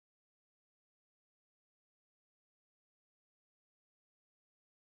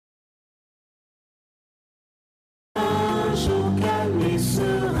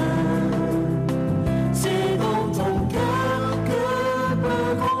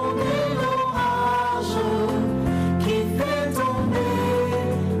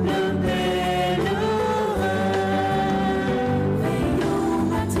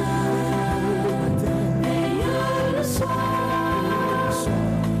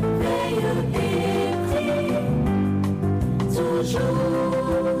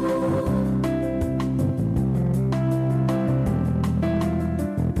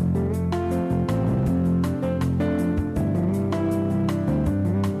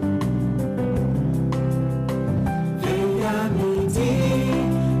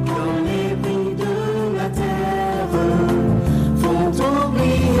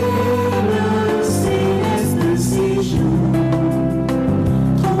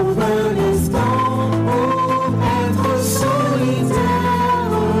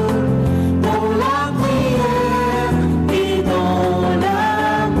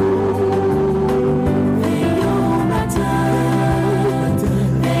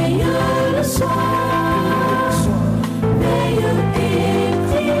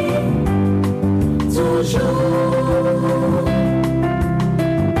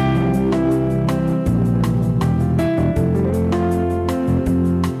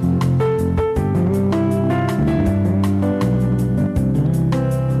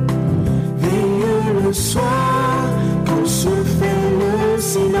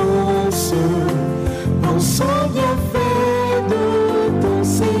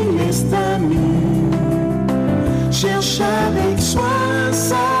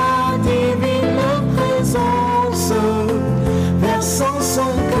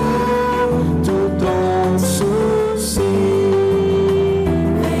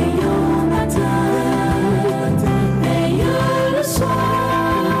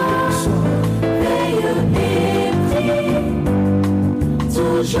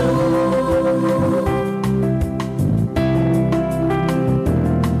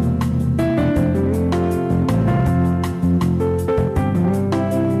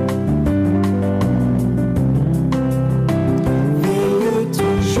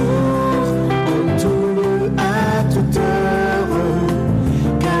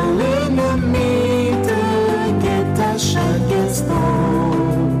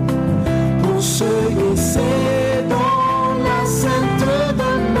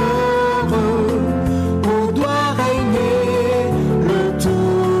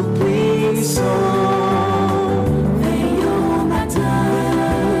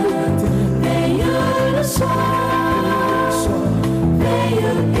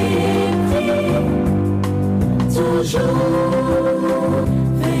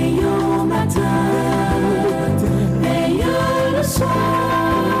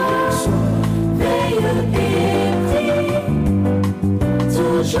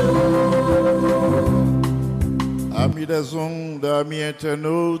les ondes, amis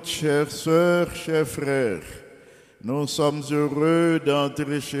internautes, chères sœurs, chers frères, nous sommes heureux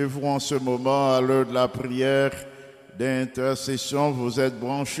d'entrer chez vous en ce moment à l'heure de la prière d'intercession. Vous êtes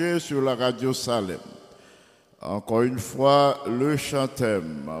branchés sur la radio Salem. Encore une fois, le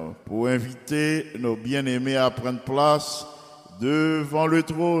chantème pour inviter nos bien-aimés à prendre place devant le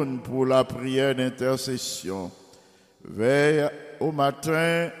trône pour la prière d'intercession. Veille au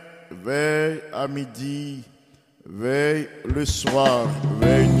matin, veille à midi, veille le soir,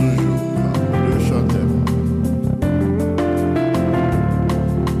 veille toujours. Le chantème.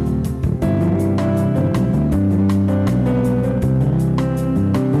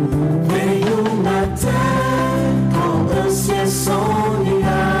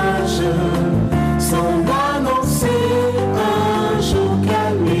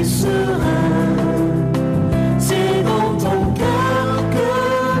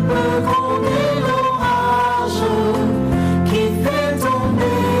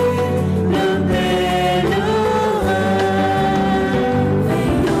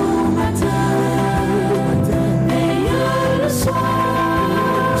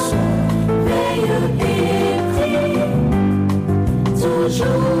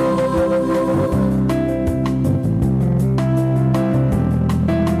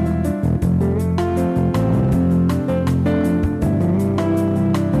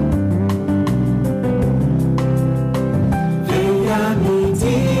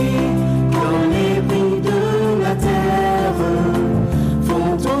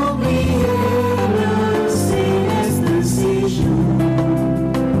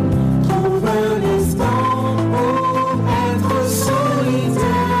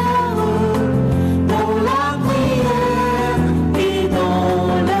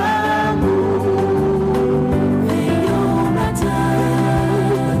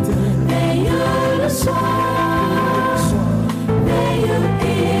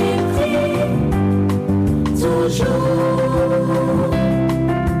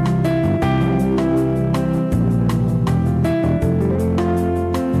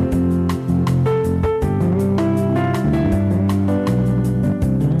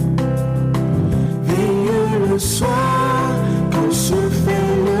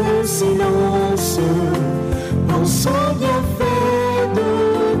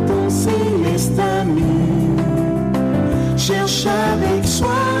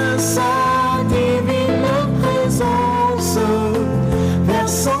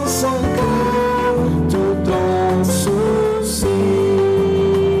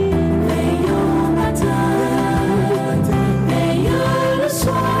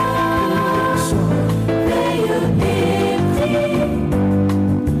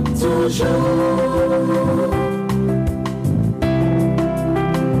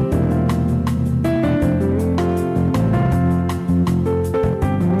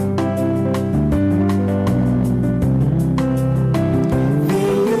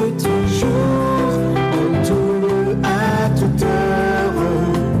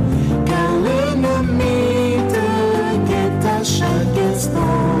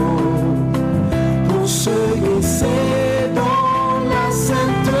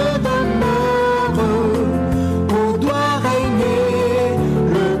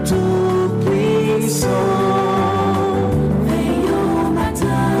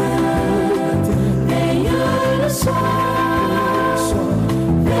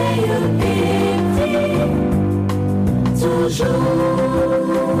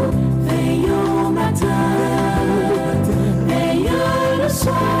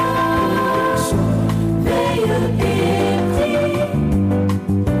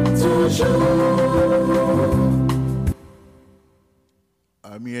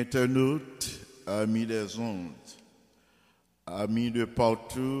 Amis internautes, amis des ondes, amis de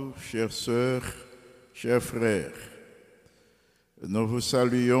partout, chères sœurs, chers frères, nous vous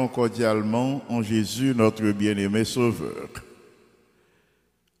saluons cordialement en Jésus, notre bien-aimé Sauveur.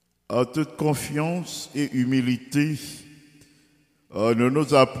 En toute confiance et humilité, nous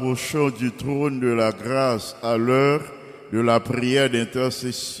nous approchons du trône de la grâce à l'heure de la prière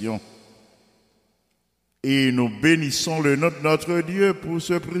d'intercession. Et nous bénissons le nom de notre Dieu pour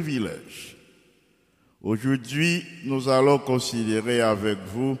ce privilège. Aujourd'hui, nous allons considérer avec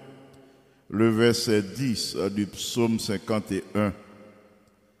vous le verset 10 du psaume 51.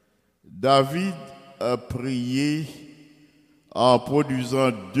 David a prié en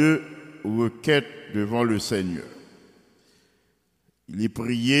produisant 2 requêtes devant le Seigneur. Il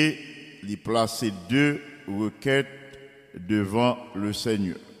priait, il plaçait 2 requêtes devant le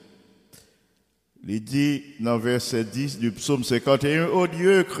Seigneur. Il dit dans verset 10 du psaume 51, « Ô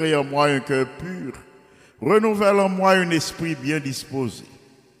Dieu, crée en moi un cœur pur, Renouvelle en moi un esprit bien disposé.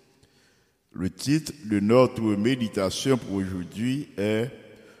 Le titre de notre méditation pour aujourd'hui est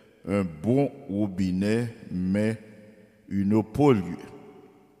un bon robinet, mais une eau polluée.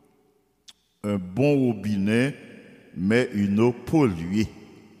 Un bon robinet, mais une eau polluée.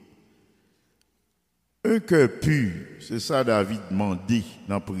 Un cœur pur, c'est ça David demandait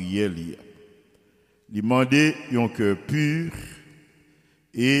dans la prière. Il demandait un cœur pur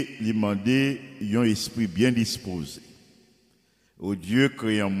et il demandait un esprit bien disposé. Ô Dieu,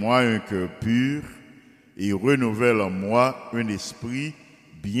 crée en moi un cœur pur et renouvelle en moi un esprit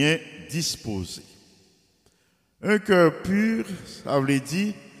bien disposé. Un cœur pur, ça veut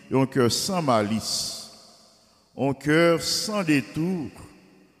dire un cœur sans malice, un cœur sans détour,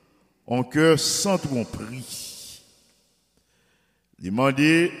 un cœur sans tromperie.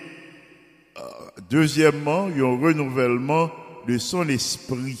 Demander, deuxièmement, un renouvellement de son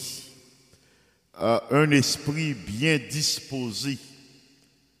esprit, un esprit bien disposé.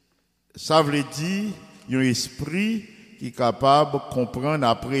 Ça veut dire un esprit qui est capable de comprendre,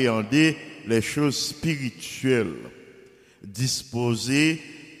 appréhender les choses spirituelles, disposé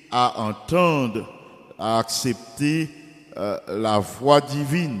à entendre, à accepter la voix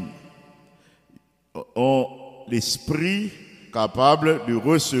divine. L'esprit capable de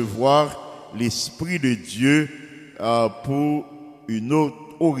recevoir l'Esprit de Dieu pour une autre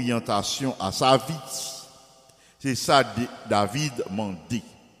orientation à sa vie. C'est ça David m'a dit.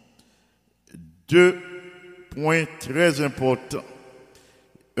 Deux points très importants.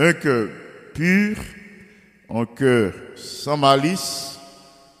 Un cœur pur, un cœur sans malice,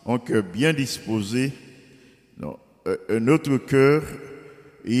 un cœur bien disposé, un autre cœur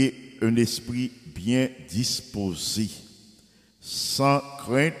et un esprit bien disposé, sans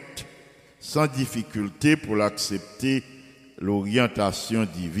crainte, sans difficulté pour l'accepter, l'orientation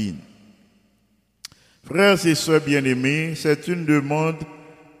divine. Frères et sœurs bien-aimés, c'est une demande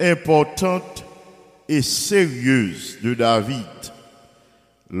importante et sérieuse de David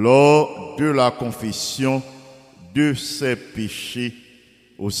lors de la confession de ses péchés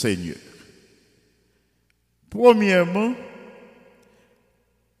au Seigneur. Premièrement,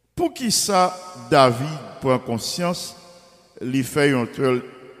 pour qui ça David prend conscience, il fait une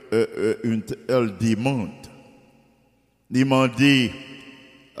telle demande. Demander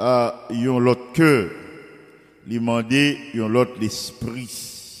à l'autre cœur, demander à l'autre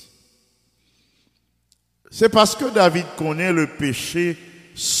esprit. C'est parce que David connaît le péché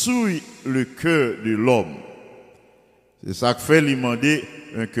sous le cœur de l'homme. C'est ça que fait demander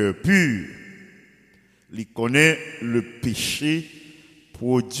un cœur pur. Il connaît le péché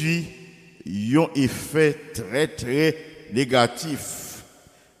produit un effet très très négatif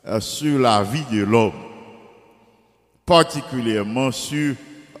sur la vie de l'homme, particulièrement sur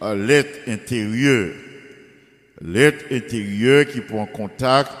l'être intérieur. L'être intérieur qui prend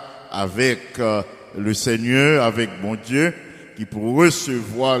contact avec le Seigneur, avec mon Dieu, qui pour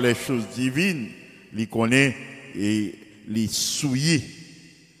recevoir les choses divines, il connaît et les souiller.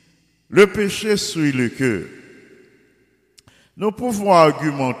 Le péché souille le cœur. Nous pouvons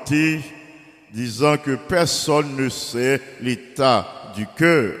argumenter disant que personne ne sait l'état du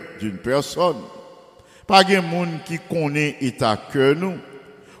cœur d'une personne. Pas de monde qui connaît l'état cœur nous.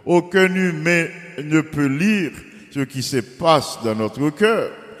 Aucun humain ne peut lire ce qui se passe dans notre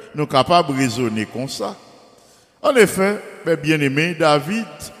cœur. Nous sommes capables de raisonner comme ça. En effet, mes bien-aimés, David,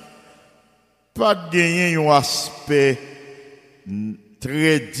 pas de gagner un aspect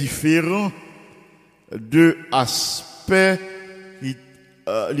très différent de l'aspect qui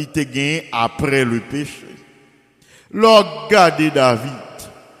était gagné après le péché. Lors regarder David,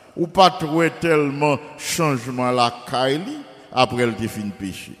 ou pas trouver tellement changement la caille après le fin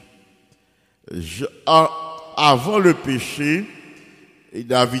péché. Avant le péché,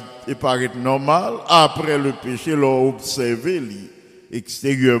 David paraît normal. Après le péché, l'on observe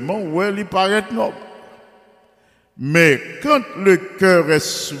extérieurement, ouais, il paraît normal. Mais quand le cœur est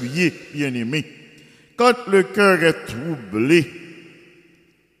souillé, bien aimé, quand le cœur est troublé,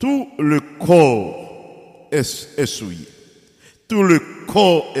 tout le corps est souillé. Tout le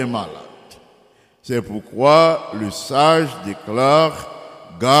corps est malade. C'est pourquoi le sage déclare: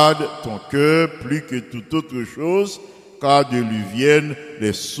 garde ton cœur plus que toute autre chose, car de lui viennent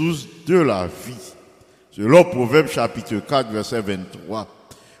les sources de la vie. Selon Proverbe chapitre 4, verset 23.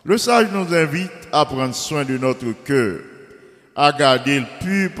 Le sage nous invite à prendre soin de notre cœur, à garder le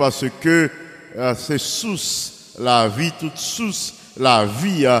pur parce que c'est source, la vie, toute source, la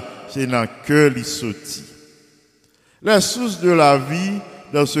vie, c'est dans le cœur qui sortit. Les sources de la vie,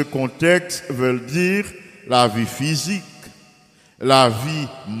 dans ce contexte, veulent dire la vie physique, la vie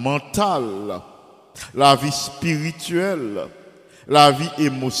mentale, la vie spirituelle, la vie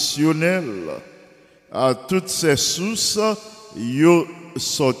émotionnelle. Toutes ces sources, yo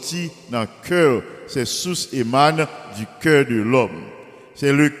sorti dans le cœur. Ces sources émanent du cœur de l'homme.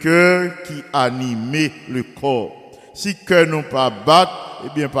 C'est le cœur qui anime le corps. Si le cœur n'a pas battu, eh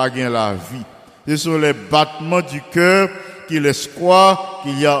bien, pas gain la vie. Ce sont les battements du cœur qui laissent croire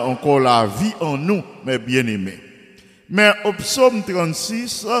qu'il y a encore la vie en nous, mes bien-aimés. Mais au psaume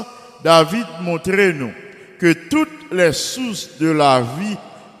 36, David montrait nous que toutes les sources de la vie,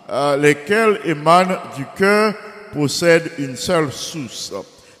 lesquelles émanent du cœur, possèdent une seule source.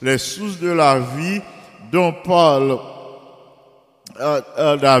 Les sources de la vie dont parle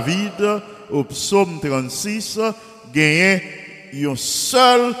David au psaume 36 gagnent une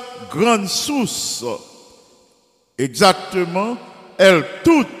seule grande source. Exactement, elles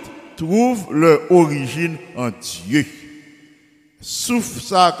toutes trouvent leur origine en Dieu. Souffle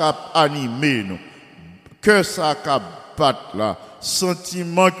ça qui a animé nous, que ça qui a battu là,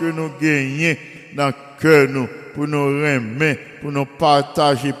 sentiment que nous gagnons dans le cœur nous, pour nous remettre, pour nous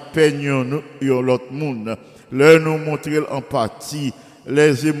partager peine nous et l'autre monde, leur nous montrer l'empathie,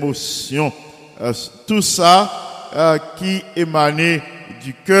 les émotions, tout ça qui émanait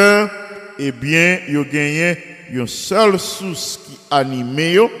du cœur, eh bien, il gagne une seule source qui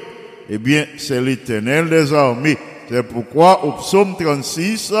anime, eh bien, c'est l'Éternel des armées. C'est pourquoi au psaume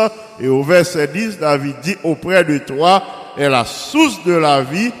 36 et au verset 10, David dit, auprès de toi est la source de la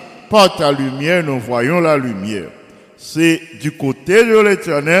vie, par ta lumière, nous voyons la lumière. C'est du côté de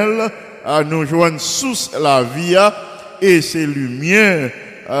l'Éternel, à nous joindre source la vie, et c'est lumière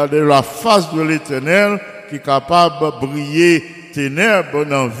de la face de l'Éternel qui est capable de briller ténèbres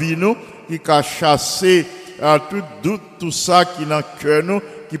dans la vie, nous, qui a chassé tout doute, tout ça qui est dans le cœur, nous,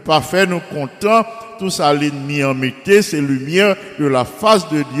 qui pas fait nous contents, tout ça l'ennemi en mettait, c'est lumière de la face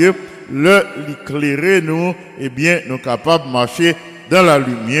de Dieu, l'éclairer nous, eh bien, nous capables de marcher dans la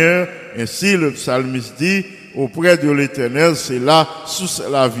lumière. Ainsi, le psalmiste dit, auprès de l'Éternel, c'est là, sous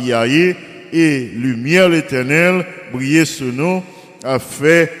la vie aïe, et lumière l'Éternel, briller sur nous, a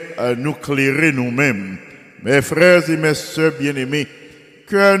fait nous clairer nous-mêmes. Mes frères et mes sœurs bien-aimés,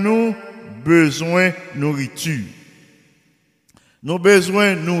 que nous besoin de nourriture. Nous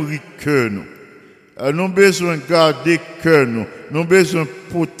besoin de nourrir cœur nous. Nous besoin de garder cœur nous. Nous besoin de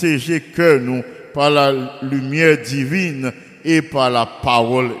protéger cœur nous par la lumière divine et par la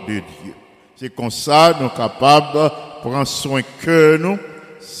parole de Dieu. C'est comme ça nous sommes capables de prendre soin de cœur nous.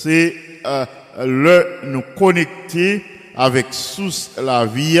 C'est nous connecter avec source la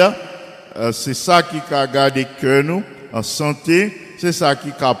vie. C'est ça qui a gardé cœur nous en santé. C'est ça qui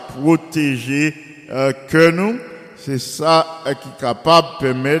a protégé cœur nous. C'est ça qui est capable de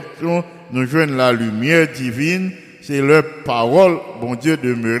permettre nous joindre la lumière divine. C'est leur parole, bon Dieu,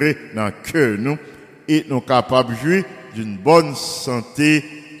 demeurer dans le cœur nous. Et nous sommes capables de jouir d'une bonne santé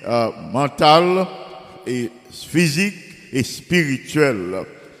mentale et physique et spirituelle.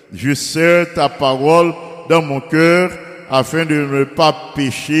 Je serre ta parole dans mon cœur afin de ne pas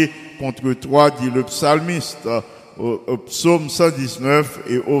pécher contre toi, dit le psalmiste au psaume 119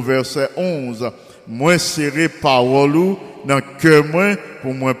 et au verset 11. Moi serré parole dans le cœur moi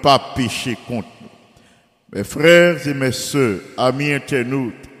pour moi pas pécher contre nous. Mes frères et mes sœurs, amis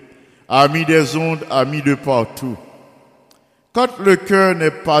internautes, amis des ondes, amis de partout, quand le cœur n'est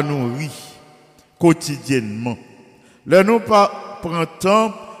pas nourri quotidiennement, là nous pas prend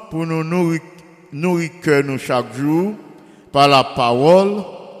temps pour nous nourrir cœur nous chaque jour par la parole,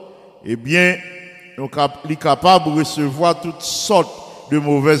 eh bien, nous sommes capables de recevoir toutes sortes de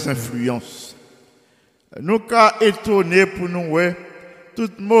mauvaises influences. Nous sommes étonnés pour nous, ouais,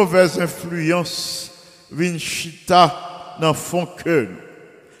 toute mauvaise influence vient chita dans le fond cœur.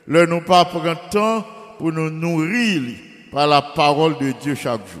 Là, nous pas prendre temps pour nous nourrir par la parole de Dieu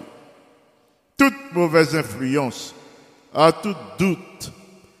chaque jour. Toute mauvaise influence, à tout doute,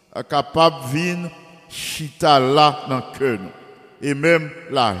 est capable de venir chita là dans le cœur. Et même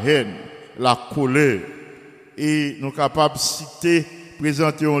la haine, la colère. Et nous sommes capables de citer,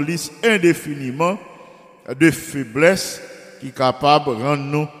 présenter une liste indéfiniment de faiblesses qui est capable de rendre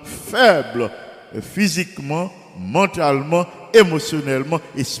nous faibles physiquement, mentalement, émotionnellement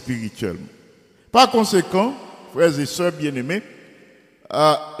et spirituellement. Par conséquent, frères et sœurs bien-aimés,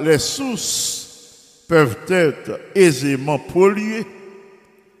 les sources peuvent être aisément polluées,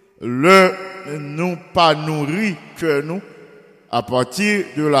 nous pas nourris que nous à partir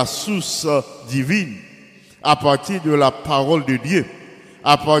de la source divine, à partir de la parole de Dieu,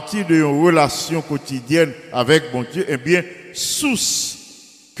 à partir d'une relation quotidienne avec bon Dieu, eh bien, source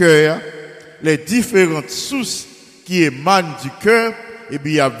cœur, les différentes sources qui émanent du cœur, eh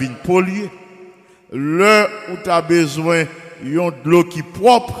bien, viennent polluer. Là où tu as besoin de l'eau qui est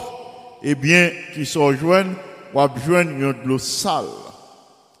propre, eh bien, qui sont joints, ou à joindre de l'eau sale.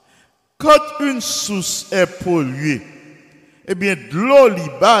 Quand une source est polluée, eh bien, de l'eau li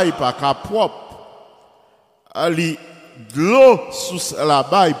baille pas qu'à propre. De l'eau source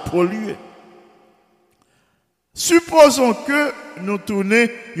là-bas est polluée. Supposons que nous tournons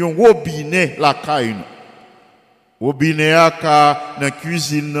un robinet la caille. Robinet à dans la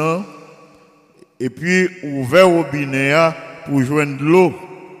cuisine, et puis ouvert robinet pour joindre de l'eau.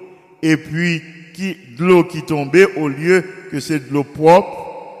 Et puis, de l'eau qui tombait au lieu que c'est de l'eau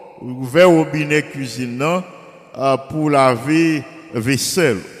propre, ouvert robinet cuisine pour laver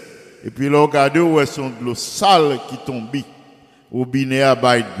vaisselle. Et puis, là, regardez où est de l'eau sale qui tombe. Robinet à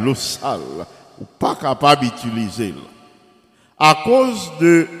bail de l'eau sale. Ou pas capable d'utiliser. À cause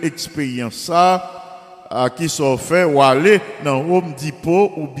de l'expérience qui sont faits, ou aller dans Home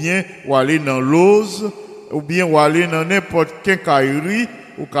Depot, ou bien ou aller dans Lowe's, ou bien ou aller dans n'importe quelle quincaillerie,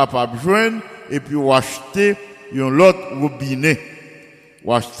 ou capable de joindre, et puis ou acheter un lot robinet.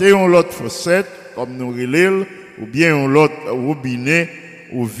 Ou acheter un lot fossette, comme nous relèvons, ou bien un lot robinet,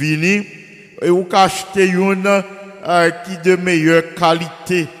 ou vini, et ou acheter une qui de meilleure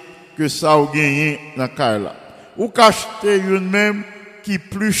qualité que ça ou gagné dans la ou acheter une même qui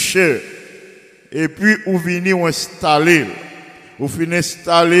plus cher et puis ou venir ou installer ou fin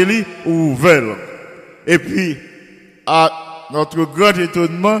installer ou ouvert et puis à notre grand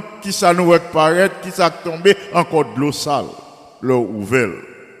étonnement qui ça nous paraît qui ça tombé encore de l'eau sale l'eau ouverte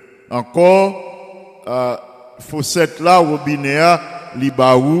encore fossette là robinet li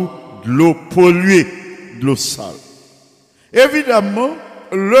baou de l'eau polluée de l'eau sale. Évidemment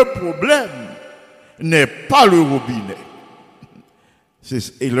le problème n'est pas le robinet.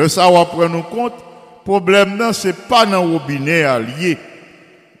 Et le savoir prendre en compte, le problème non, c'est pas dans le robinet allié,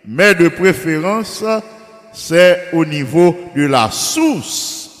 mais de préférence, c'est au niveau de la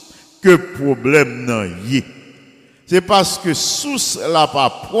source que le problème non y est. C'est parce que source là pas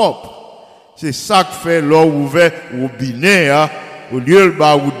propre, c'est ça qui fait l'eau ouvert robinet, au lieu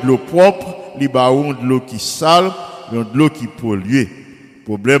de l'eau propre, il y a de l'eau qui sale, de l'eau qui polluée. Le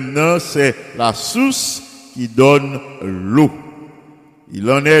problème, non, c'est la source qui donne l'eau. Il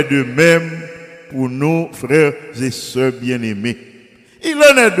en est de même pour nous, frères et sœurs bien-aimés. Il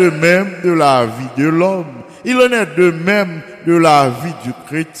en est de même de la vie de l'homme. Il en est de même de la vie du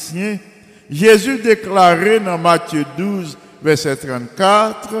chrétien. Jésus déclarait dans Matthieu 12, verset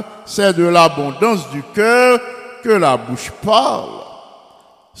 34, c'est de l'abondance du cœur que la bouche parle.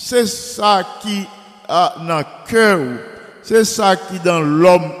 C'est ça qui a dans le cœur. C'est ça qui dans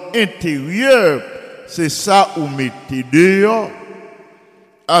l'homme intérieur, c'est ça où mettez dehors.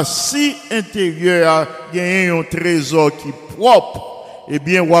 Si intérieur il y a un trésor qui est propre, eh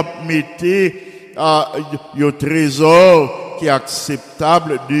bien vous mettez un trésor qui est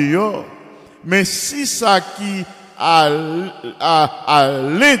acceptable dehors. Mais si ça qui à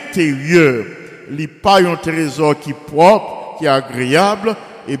l'intérieur, il n'y a pas un trésor qui est propre, qui est agréable,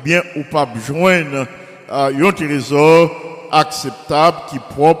 eh bien vous pas joindre un trésor acceptable qui est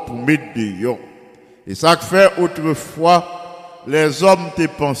propre pour mettre dehors. Et ça fait autrefois, les hommes ont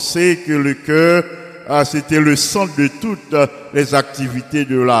pensé que le cœur, c'était le centre de toutes les activités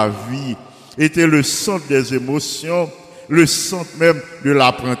de la vie, était le centre des émotions, le centre même de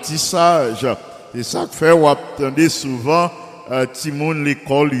l'apprentissage. C'est ça que fait, vous attendez souvent, Timon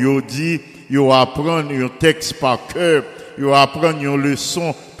l'école, il dit, il apprend un texte par cœur, il apprend une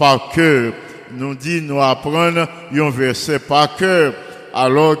leçon par cœur. Nous dit nous apprendre un verset par cœur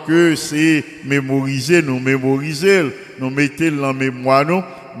alors que c'est mémoriser nous mettons dans mémoire nous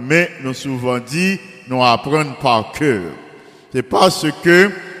mais nous souvent dit nous apprendre par cœur. C'est parce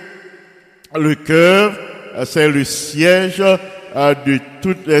que le cœur c'est le siège de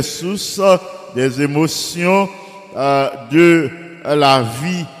toutes les sources des émotions de la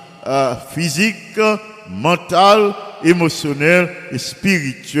vie physique, mentale, émotionnel et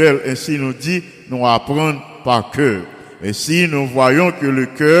spirituel. Ainsi nous dit, nous apprendre par cœur. Ainsi nous voyons que le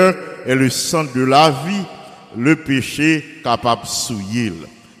cœur est le centre de la vie, le péché capable de souiller.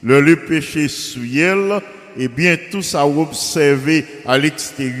 Le péché souiller, eh bien tout ça observé à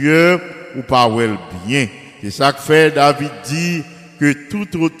l'extérieur ou pas bien. C'est ça que fait David dit que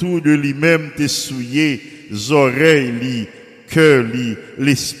tout autour de lui-même t'est souillé, les oreilles, cœur,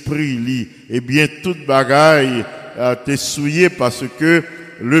 l'esprit, eh bien toute bagaille t'es souillé parce que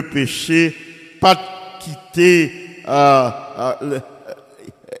le péché pas quitté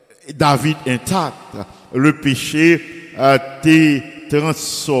David intact. Le péché t'est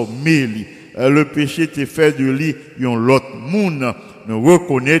transformé. Le péché t'est fait de lui un autre monde. Nous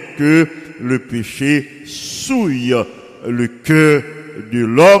reconnaître que le péché souille le cœur de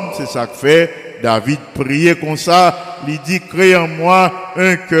l'homme. C'est ça que fait David priait comme ça. Il dit, crée en moi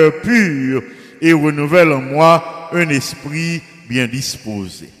un cœur pur et renouvelle en moi un esprit bien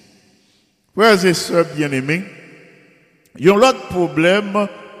disposé. Frères et sœurs bien-aimés, il y a un autre problème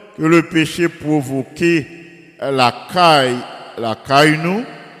que le péché provoquait la caille nous,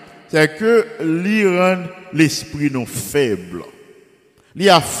 c'est que il rend l'esprit nous faible. Il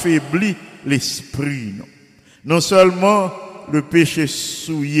affaiblit l'esprit nous. Non seulement le péché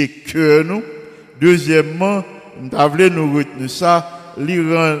souillait cœur nous, deuxièmement, nous avons nous retenir ça,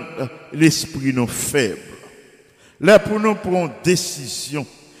 il rend l'esprit nous faible. Là, pour nous prendre décision,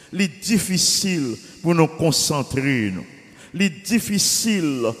 il est difficile pour nous concentrer nous. Il est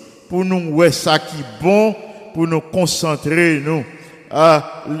difficile pour nous voir ça qui est bon, pour nous concentrer nous.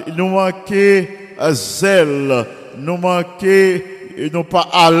 Nous manquer zèle, nous manquer, nous pas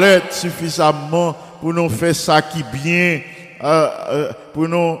alerte suffisamment pour nous faire ça qui est bien, pour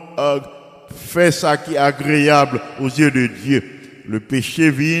nous faire ça qui est agréable aux yeux de Dieu. Le péché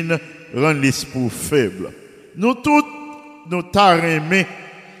vient rendre l'esprit faible. Nous tous, nous t'arrêmons,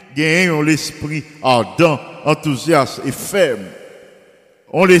 gagnons l'esprit ardent, enthousiaste et ferme.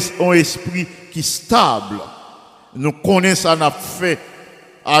 On a esprit qui est stable. Nous connaissons ça, nous fait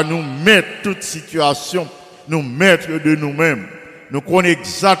à nous mettre toute situation, nous mettre de nous-mêmes. Nous connaissons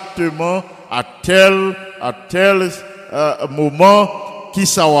exactement à tel moment qui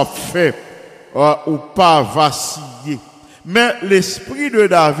ça va faire ou pas vaciller. Mais l'esprit de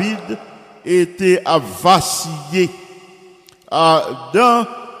David était à vaciller dans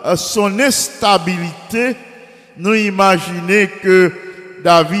son instabilité. Nous imaginons que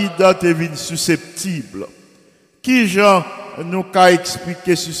David était susceptible. Qui Jean nous a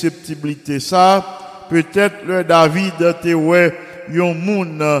expliqué susceptibilité ça? Peut-être le David était ouais yon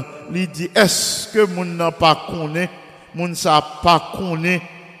moun li dit est-ce que moun n'a pas connaît, moun ça pas connaît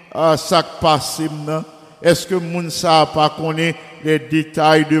ça qui passe maintenant? Est-ce que moun ça pas connaît les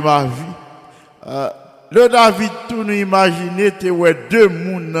détails de ma vie? Le David tout nous imaginer te ouais deux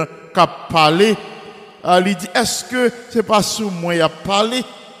moun qui parlé, il dit est-ce que c'est pas sous moi y a parlé?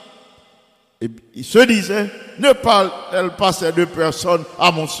 Et il se disait ne parle pas ces deux personnes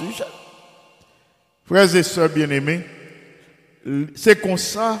à mon sujet. Frères et sœurs bien-aimés, c'est comme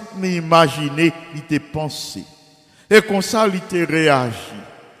ça qu'il imaginé, il était pensé. Et comme ça il était réagi.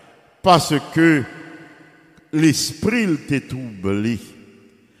 Parce que l'esprit il était troublé.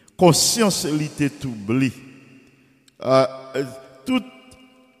 Conscience il était troublé. Tout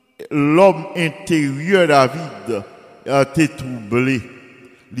l'homme intérieur David était troublé.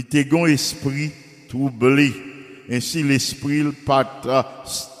 Il était un esprit troublé. Ainsi l'esprit n'est pas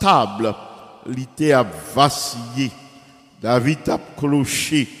stable. Il était vacillé. David a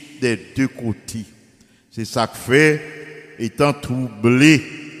cloché des deux côtés. C'est ça que fait, étant troublé,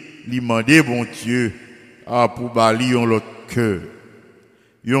 il demandait bon Dieu pour balayer l'autre cœur.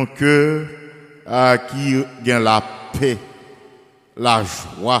 Un cœur qui a la paix, la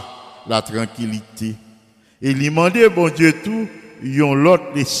joie, la tranquillité. Et il demandait bon Dieu tout, il a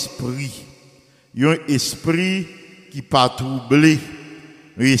l'autre esprit. Il y a un esprit qui n'est pas troublé,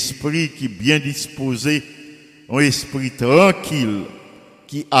 un esprit qui est bien disposé, un esprit tranquille,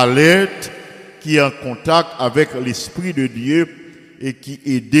 qui alerte, qui est en contact avec l'Esprit de Dieu et qui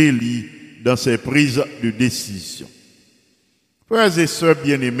aide lui dans ses prises de décision. Frères et sœurs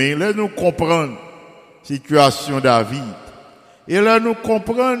bien-aimés, là nous comprenons la situation de David. Et là nous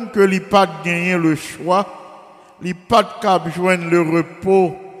comprenons que il n'a pas gagné le choix, il n'a pas de joindre le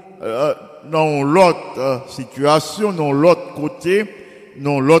repos dans l'autre situation, dans l'autre côté,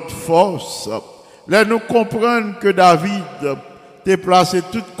 dans l'autre force. Là, nous comprenons que David a placé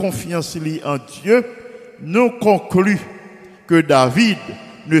toute confiance en Dieu. Nous concluons que David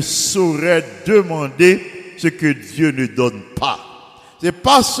ne saurait demander ce que Dieu ne donne pas. C'est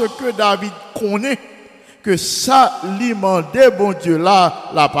parce que David connaît que ça, lui demandait, bon Dieu,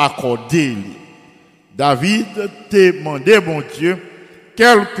 là, l'a pas accordé. David t'a demandé, bon Dieu,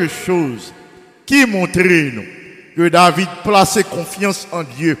 quelque chose qui montrait nous que David plaçait confiance en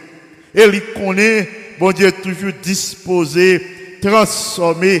Dieu. Et il connaît, bon Dieu, toujours disposé,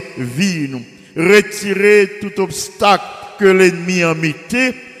 transformer vie nous, retirer tout obstacle que l'ennemi en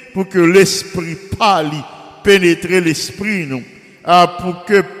mettait pour que l'esprit parle, pénétrer l'esprit nous, pour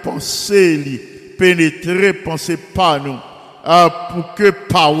que pensée pénétrer pensée pas nous, pour que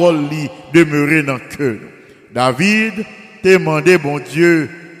parole demeurer dans le cœur. David demandait, bon Dieu,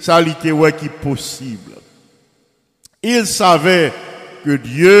 ça l'était ouais qui possible. Il savait que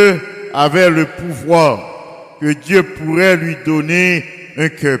Dieu avait le pouvoir, que Dieu pourrait lui donner un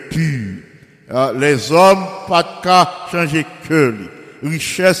cœur pur. Les hommes, pas de cas changer cœur.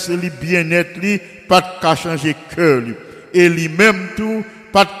 Richesse, bien-être, pas de cas changer cœur. Et lui-même tout,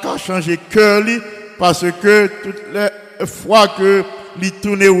 pas de cas changer cœur. Parce que toutes les fois que il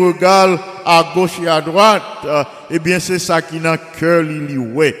tourne au regard à gauche et à droite, eh bien c'est ça qui dans le cœur lui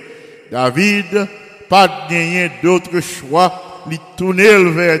ouais. David, pas de gagner d'autre choix, il tourne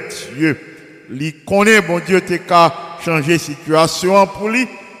vers Dieu. Il connaît, bon Dieu, t'es qu'à changer situation pour lui.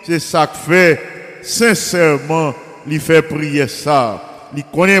 C'est ça que fait, sincèrement, il fait prier ça. Il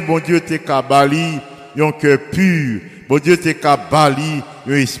connaît, bon Dieu, t'es qu'à bali, un cœur pur. Bon Dieu, t'es qu'à bali,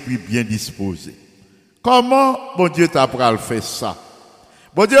 un esprit bien disposé. Comment, bon Dieu, t'as pral faire ça?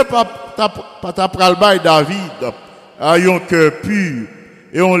 Bon Dieu, t'as pral bail David, a un cœur pur,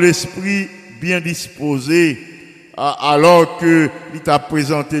 et on l'esprit bien disposé, alors que il t'a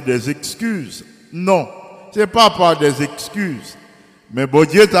présenté des excuses. Non, c'est pas par des excuses. Mais bon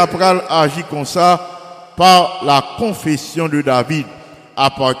Dieu t'a agi comme ça par la confession de David. À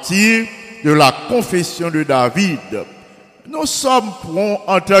partir de la confession de David, nous sommes prompts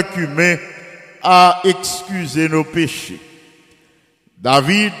en tant qu'humains à excuser nos péchés.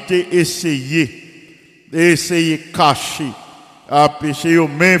 David a essayé de cacher à péché,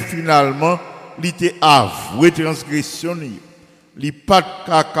 mais finalement, il a avoué transgression. Il n'a pas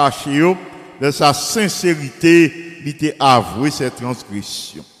caché de sa sincérité, il a avoué cette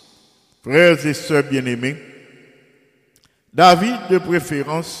transgression. Frères et sœurs bien-aimés, David, de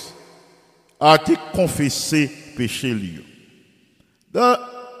préférence, a été confessé péché lié.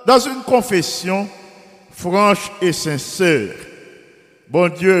 Dans une confession franche et sincère, bon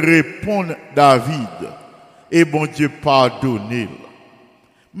Dieu répond David et bon Dieu pardonne.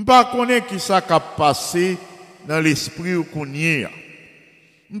 Je ne sais pas qui ça a passé dans l'esprit ou qu'on y est.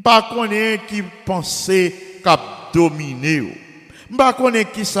 Je ne sais pas qui pensait qu'a dominé. Je ne sais pas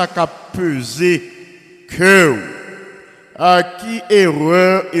qui ça a pesé cœur. Qui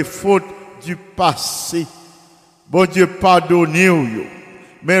erreur et faute du passé. Bon Dieu pardonne.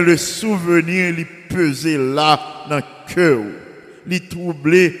 Mais le souvenir lui pesait là dans le cœur. Lui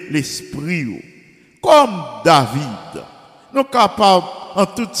troublait l'esprit. Comme David, nous sommes capables en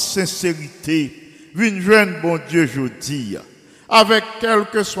toute sincérité, une jeune bon Dieu jeudi, avec quel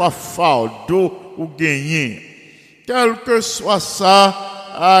que soit fardeau ou gagné, quel que soit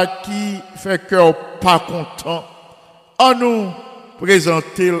ça qui fait cœur pas content, en nous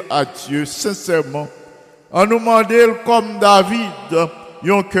présenter à Dieu sincèrement, en nous demander comme David,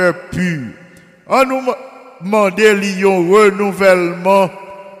 un cœur pur, en nous demander un renouvellement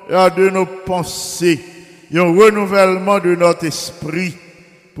de nos pensées, un renouvellement de notre esprit,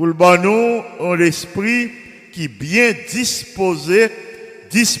 pour le bon nous, un esprit qui est bien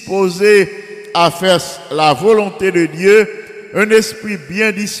disposé à faire la volonté de Dieu, un esprit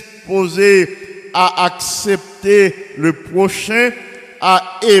bien disposé à accepter le prochain,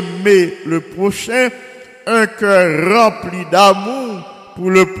 à aimer le prochain, un cœur rempli d'amour pour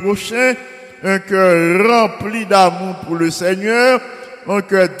le prochain, un cœur rempli d'amour pour le Seigneur, un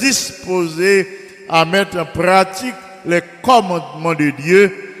cœur disposé à mettre en pratique les commandements de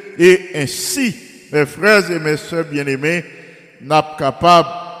Dieu, et ainsi, mes frères et mes sœurs bien-aimés, nous sommes capables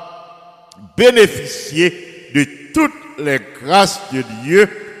de bénéficier de toutes les grâces de Dieu.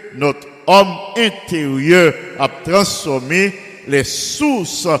 Notre homme intérieur a transformé les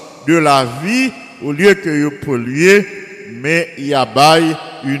sources de la vie au lieu que vous polluez, mais il y a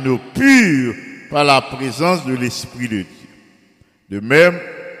une eau pure par la présence de l'Esprit de Dieu. De même,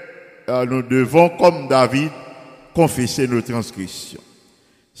 nous devons, comme David, confesser nos transgressions.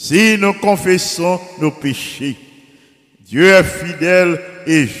 Si nous confessons nos péchés, Dieu est fidèle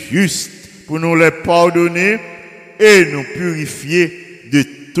et juste pour nous les pardonner et nous purifier de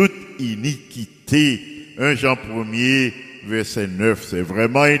toute iniquité. 1 Jean 1er, verset 9, c'est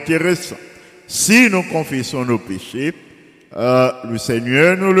vraiment intéressant. Si nous confessons nos péchés, le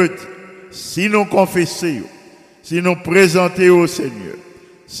Seigneur nous le dit. Si nous confessons, si nous présentons au Seigneur,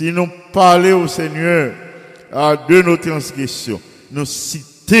 si nous parlons au Seigneur de nos transgressions, nous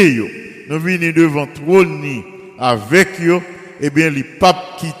citons, nous venons devant trône avec eux, eh bien, les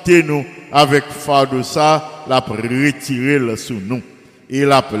papes quittent nous avec fardeau ça, l'a retiré sous nous et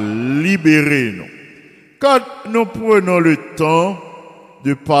l'a libéré nous. Quand nous prenons le temps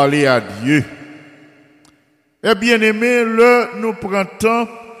de parler à Dieu, eh bien aimé, nous prenons temps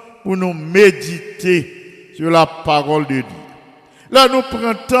pour nous méditer sur la parole de Dieu. Là, nous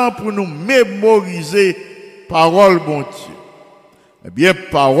prenons temps pour nous mémoriser parole bon Dieu. Eh bien,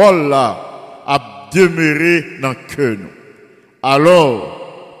 parole là a demeuré dans le cœur nous.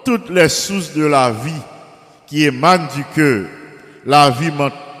 Alors, toutes les sources de la vie qui émanent du cœur, la vie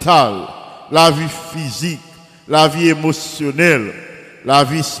mentale, la vie physique, la vie émotionnelle, la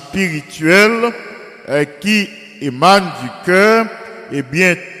vie spirituelle qui émane du cœur, eh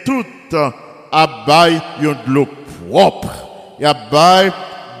bien, tout abaille de l'eau propre, et abaille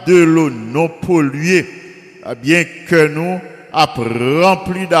de l'eau non polluée, bien que nous avons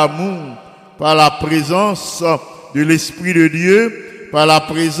rempli d'amour par la présence de l'Esprit de Dieu, par la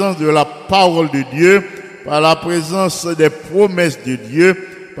présence de la parole de Dieu, par la présence des promesses de Dieu,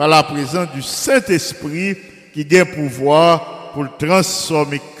 par la présence du Saint-Esprit qui a pouvoir pour le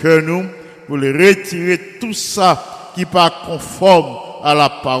transformer que nous, pour le retirer tout ça qui n'est pas conforme à la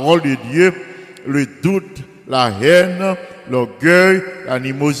parole de Dieu, le doute, la haine, l'orgueil,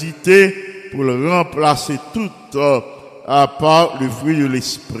 l'animosité, pour le remplacer tout par le fruit de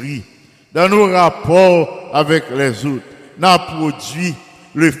l'esprit. Dans nos rapports avec les autres, nous avons produit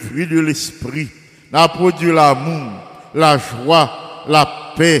le fruit de l'esprit, nous avons produit l'amour, la joie,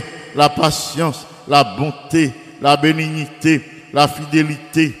 la paix, la patience, la bonté, la bénignité, la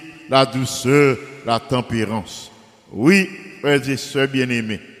fidélité, la douceur, la tempérance. Oui, frères et sœurs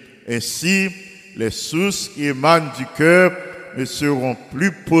bien-aimés, ainsi les sources qui émanent du cœur ne seront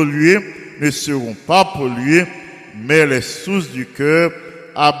plus polluées, ne seront pas polluées, mais les sources du cœur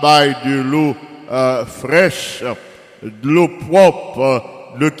abaillent de l'eau fraîche, de l'eau propre,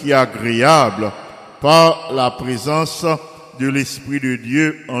 de l'eau qui est agréable, par la présence de l'Esprit de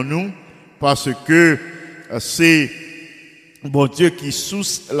Dieu en nous, parce que c'est bon Dieu qui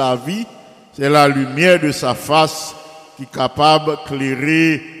source la vie, c'est la lumière de sa face qui est capable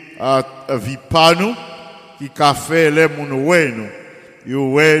d'éclairer la vie par nous, qui a fait les mounoués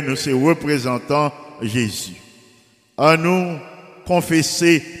nous. Et nous c'est représentant Jésus. À nous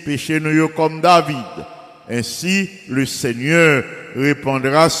confesser péché nous comme David. Ainsi, le Seigneur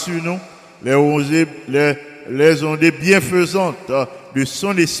répandra sur nous les ondes bienfaisantes de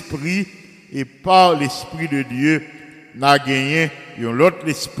son esprit, et par l'Esprit de Dieu, n'a gagné l'autre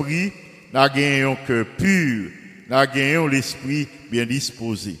esprit, n'a gagné un cœur pur, n'a gagné l'esprit bien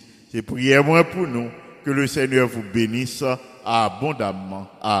disposé. C'est prière moi pour nous, que le Seigneur vous bénisse abondamment.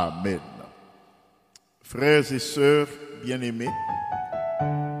 Amen. Frères et sœurs bien-aimés,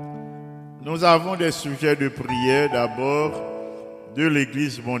 nous avons des sujets de prière d'abord de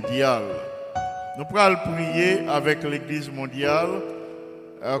l'Église mondiale. Nous pourrons prier avec l'Église mondiale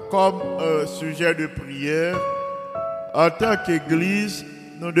comme sujet de prière. En tant qu'Église,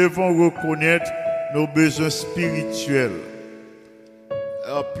 nous devons reconnaître nos besoins spirituels.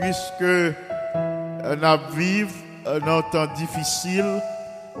 Puisque nous vivons un temps difficile,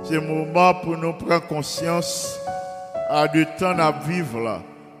 c'est le moment pour nous prendre conscience de temps à vivre là.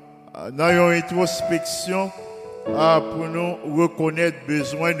 Nous avons une introspection pour nous reconnaître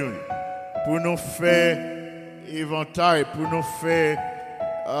besoin de nous, pour nous faire éventail, pour nous faire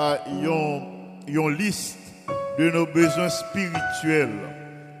une liste de nos besoins spirituels,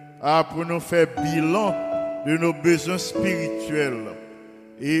 pour nous faire bilan de nos besoins spirituels.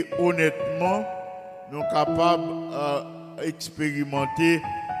 Et honnêtement, nous sommes capables d'expérimenter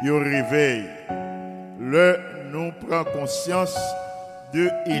un réveil. Nous prenons conscience de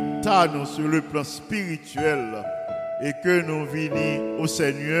l'état sur le plan spirituel et que nous venons au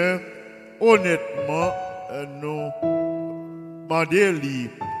Seigneur, honnêtement, nous demandons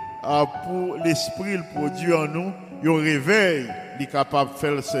pour l'esprit le produit en nous, un réveil, il est capable de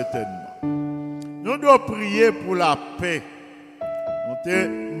faire certainement. Nous devons prier pour la paix. Nous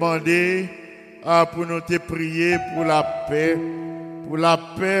te demandé pour nous te prier pour la paix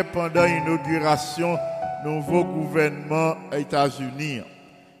pendant l'inauguration du nouveau gouvernement aux États-Unis.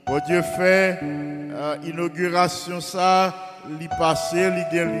 Pour Dieu fait l'inauguration ça, l'y passer,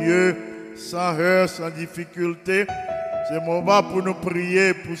 l'y a lieu sans heurts, sans difficulté. C'est le moment pour nous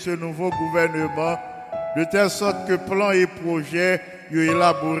prier pour ce nouveau gouvernement, de telle sorte que plans et projets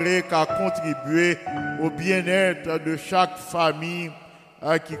élaborés qu'à contribuer au bien-être de chaque famille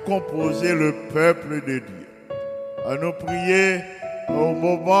qui composait le peuple de Dieu. À nous prier au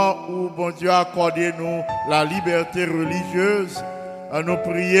moment où bon Dieu a accordé nous la liberté religieuse, à nous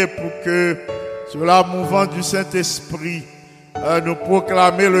prier pour que sur la mouvance du Saint-Esprit, nous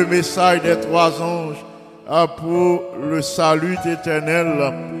proclamer le message des trois anges pour le salut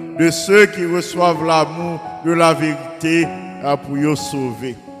éternel de ceux qui reçoivent l'amour de la vérité pour y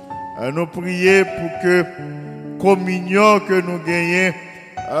sauver. À nous prier pour que communion que nous gagnons,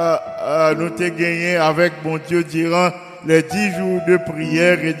 nous te gagné avec bon Dieu durant les 10 jours de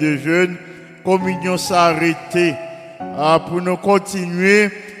prière et de jeûne, communion s'arrêter pour nous continuer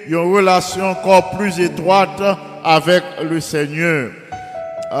une relation encore plus étroite avec le Seigneur.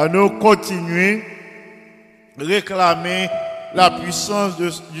 À nous continuer réclamer la puissance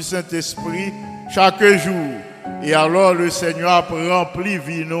du Saint-Esprit chaque jour. Et alors le Seigneur a rempli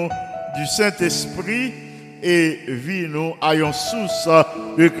vie nous du Saint-Esprit et vie nous à une source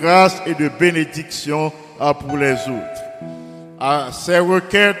de grâce et de bénédiction pour les autres. À ces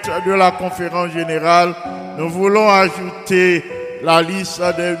requêtes de la conférence générale, nous voulons ajouter la liste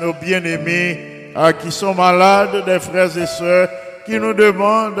de nos bien-aimés qui sont malades, des frères et sœurs, qui nous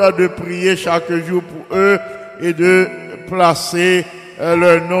demandent de prier chaque jour pour eux et de placer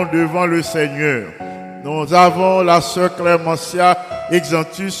leur nom devant le Seigneur. Nous avons la sœur Clémentia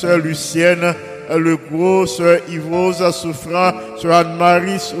Exantus, sœur Lucienne, le gros, sœur Yvose souffrant, sœur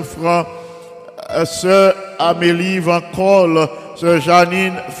Anne-Marie souffrant, sœur Amélie Van Col, sœur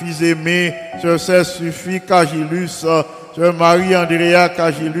Janine Fils-Aimé, sœur Suffit Cagilus, sœur Marie-Andrea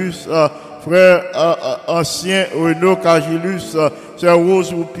Cagilus, frère ancien Renaud Cagilus, sœur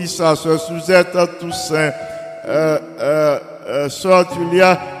Rose Roupissa, sœur Suzette Toussaint, sœur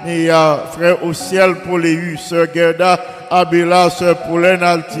Tulia Nia, frère au ciel Poléu, sœur Gerda Abela, sœur Pauline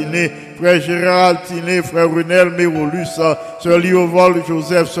Altiné, frère Gérard Altiné, frère Renel Mérolus, sœur Liovol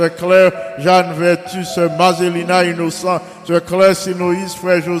Joseph, sœur Claire Jeanne Vertu, sœur Mazelina Innocent, sœur Claire Sinoïs,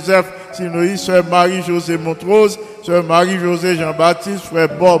 frère Joseph Sinoïs, sœur Marie-Josée Montrose, sœur Marie-Josée Jean-Baptiste, frère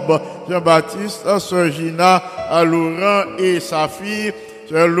Bob Jean-Baptiste, sœur Gina Laurent et sa fille,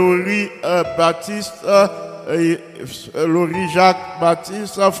 sœur Laurie Baptiste, Laurie Jacques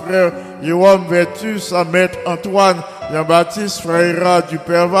Baptiste, frère Jérôme Vertus, maître Antoine Jean-Baptiste, frère du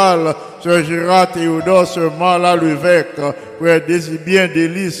Perval, sœur Gérard Théodore, sœur Marla Levesque, frère Désibien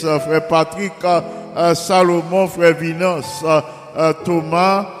Délice, frère Patrick Salomon, frère Vinance,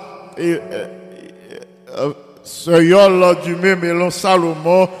 Thomas et sœur Yol Dumé Mélon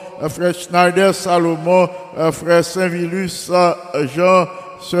Salomon, frère Schneider Salomon, frère Saint-Vilus Jean,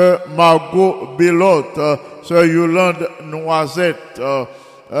 sœur Margot Bellotte, sœur Yolande Noisette.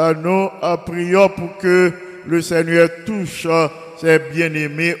 Nous prions pour que le Seigneur touche ses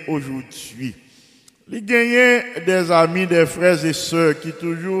bien-aimés aujourd'hui. Les gagnants des amis, des frères et sœurs qui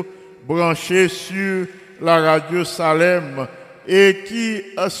toujours branchés sur la radio Salem et qui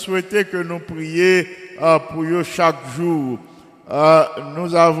souhaitaient que nous prions pour eux chaque jour.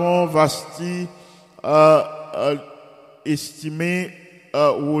 Nous avons Vasti estimé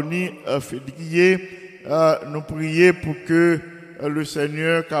Roni Fédrier, nous prions pour que le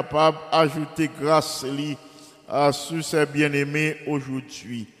Seigneur capable d'ajouter grâce sur ses bien-aimés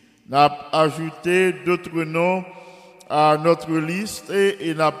aujourd'hui. Nous avons ajouté d'autres noms à notre liste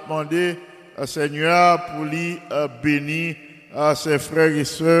et nous avons demandé au Seigneur pour lui bénir ses frères et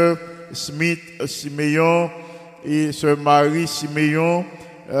sœurs Smith Siméon et sœur Marie Siméon,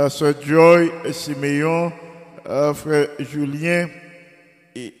 sœur Joy Siméon, frère Julien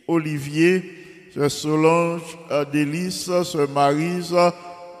et Olivier, sœur Solange Délice, sœur Maryse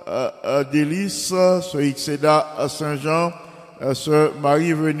Délice, sœur Ixeda Saint-Jean, sœur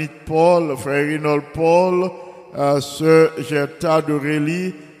Marie-Venite Paul, frère Reynold Paul, sœur Gerta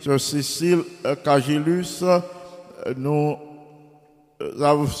d'Aurélie, sœur Cécile Cagilus, nous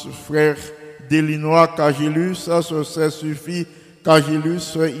avons frère Delinois Cagilus, sœur Saint-Suffit Cagilus,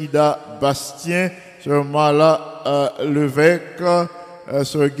 sœur Ida Bastien, sœur Mala Levesque,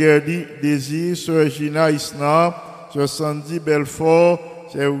 sœur Gerdy Désir, sœur Gina Isna, sœur Sandy Belfort,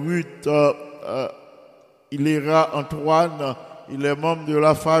 sœur Ruth Hilera Antoine, il est membre de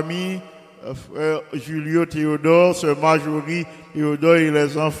la famille, frère Julio Théodore, sœur Marjorie Théodore et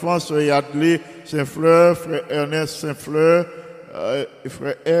les enfants, sœur Yadley Saint-Fleur, frère Ernest Saint-Fleur,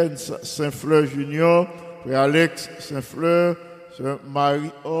 frère Ernst Saint-Fleur Junior, frère Alex Saint-Fleur, sœur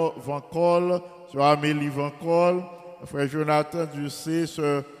Marie-O Van Col, sœur Amélie Van Col, frère Jonathan Ducé,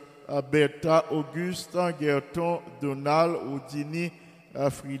 sœur Bertha Auguste, Gerton Donald, Oudini,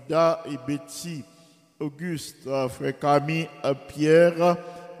 Frida et Betty Auguste, frère Camille Pierre,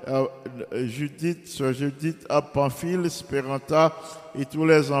 Judith, sœur Judith Pamphile, Spéranta et tous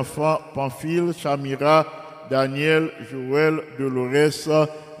les enfants Pamphile, Chamira, Daniel, Joël, Dolores,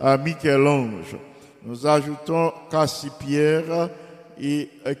 Michel-Ange. Nous ajoutons Cassie Pierre et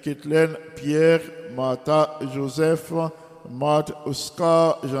Kathleen Pierre, Martha Joseph, Marthe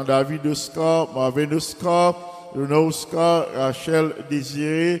Oscar, Jean-David Oscar, Marvin Oscar, Luna Oscar, Rachel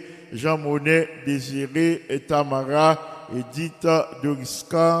Désiré, Jean Monnet Désiré, et Tamara, Edith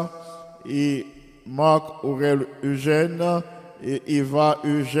Doriska, et Marc Aurel Eugène, et Eva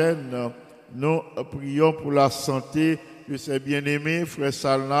Eugène. Nous prions pour la santé de ses bien-aimés, frère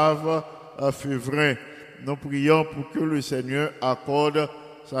Salnave Févrin. Nous prions pour que le Seigneur accorde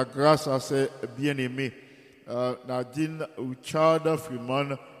sa grâce à ses bien-aimés. Nadine Richard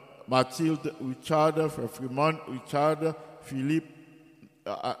Freeman, Mathilde Richard, frère Freeman Richard, Philippe,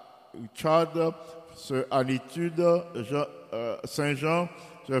 Richard, Sœur Anitude, Saint-Jean,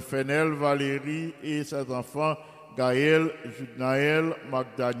 Sœur Fenel, Valérie et ses enfants, Gaël, Judnaël,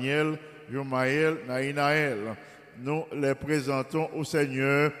 Magdaniel, Jomaël, Naïnaël. Nous les présentons au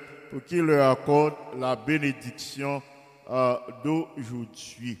Seigneur pour qu'il leur accorde la bénédiction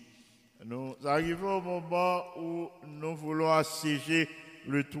d'aujourd'hui. Nous arrivons au moment où nous voulons assiéger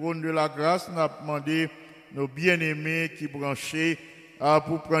le trône de la grâce. Nous avons demandé nos bien-aimés qui branchaient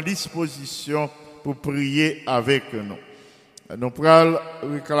pour prendre disposition pour prier avec nous. Nous pourrons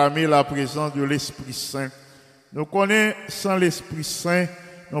réclamer la présence de l'Esprit Saint. Nous connaissons sans l'Esprit Saint,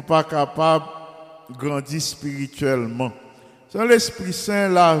 nous ne sommes pas capables de grandir spirituellement. Sans l'Esprit Saint,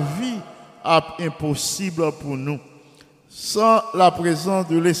 la vie est impossible pour nous. Sans la présence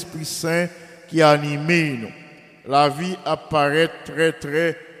de l'Esprit Saint qui anime nous, la vie apparaît très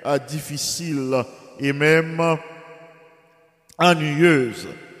très difficile et même ennuyeuse.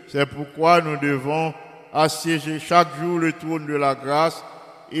 C'est pourquoi nous devons assiéger chaque jour le trône de la grâce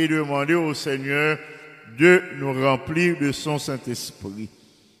et demander au Seigneur de nous remplir de son Saint-Esprit.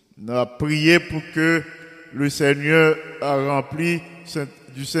 Nous avons prié pour que le Seigneur remplisse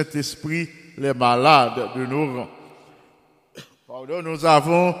du Saint-Esprit les malades de nos rangs. Pardon, nous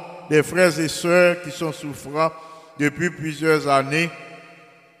avons des frères et sœurs qui sont souffrants depuis plusieurs années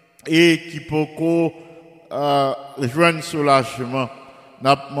et qui peuvent joindre soulagement. Nous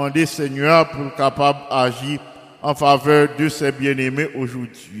avons demandé Seigneur pour être capable d'agir en faveur de ses bien-aimés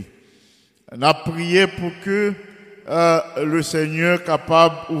aujourd'hui. Nous avons prié pour que le Seigneur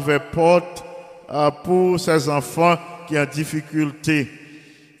capable d'ouvrir porte pour ses enfants qui ont difficulté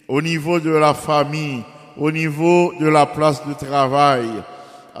au niveau de la famille, au niveau de la place de travail,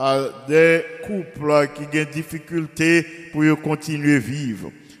 des couples qui ont des difficultés pour continuer à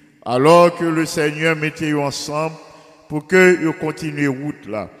vivre. Alors que le Seigneur mette eux ensemble pour que vous continuez route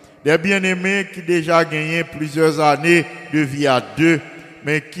là. Des bien-aimés qui déjà gagné plusieurs années de vie à deux,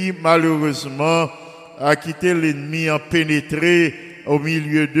 mais qui malheureusement a quitté l'ennemi, a pénétré au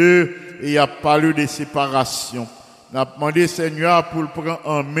milieu d'eux et il n'y a pas eu de séparation. Nous avons demandé Seigneur pour le prendre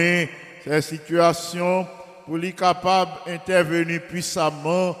en main cette situation, pour lui capable d'intervenir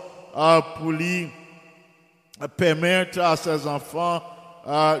puissamment, pour lui permettre à ses enfants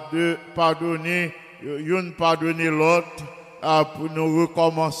de pardonner, une pardonner l'autre, pour nous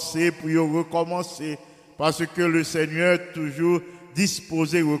recommencer, parce que le Seigneur est toujours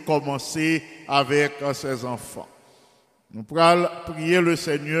disposé à recommencer avec ses enfants. Nous pourrons prier le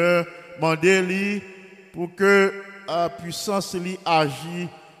Seigneur, demander-lui pour que la puissance lui agisse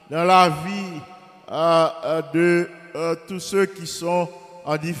dans la vie de tous ceux qui sont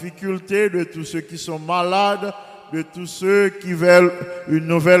en difficulté, de tous ceux qui sont malades, de tous ceux qui veulent une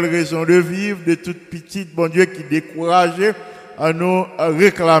nouvelle raison de vivre, de toutes petites, bon Dieu, qui découragent à nous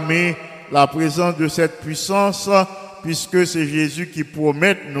réclamer la présence de cette puissance, puisque c'est Jésus qui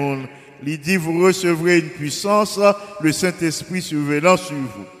promet nous. Il dit, vous recevrez une puissance, le Saint-Esprit survenant sur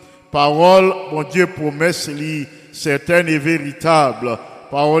vous. Parole, bon Dieu, promesse, certaine et véritable.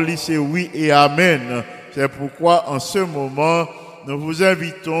 Parole, c'est oui et amen. C'est pourquoi, en ce moment, nous vous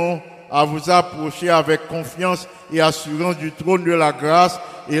invitons à vous approcher avec confiance et assurance du trône de la grâce.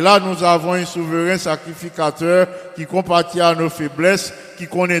 Et là, nous avons un souverain sacrificateur qui compatit à nos faiblesses, qui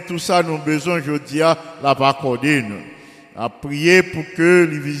connaît tout ça, nos besoins, je dis, la accordé nous. À prier pour que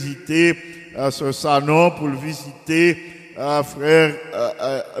les visiter ce salon, pour le visiter frère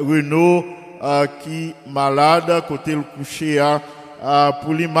Renaud qui est malade, côté le coucher,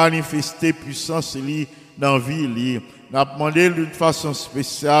 pour lui manifester puissance dans la vie. Nous avons demandé d'une façon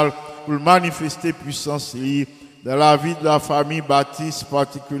spéciale pour manifester puissance dans la vie de la famille Baptiste,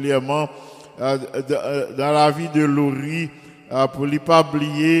 particulièrement dans la vie de Laurie, pour ne pas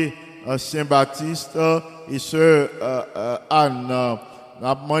oublier Saint Baptiste et Sœur Anne. Nous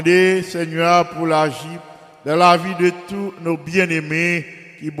avons demandé, Seigneur, pour l'agir dans la vie de tous nos bien-aimés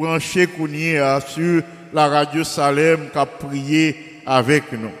qui branchaient sur la radio Salem, qui a prié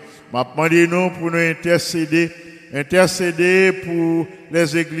avec nous. Nous avons demandé pour nous intercéder pour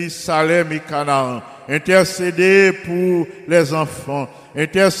les églises Salem et Canaan, intercéder pour les enfants,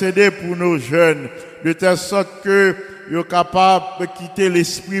 intercéder pour nos jeunes, de telle sorte que ils sont capables de quitter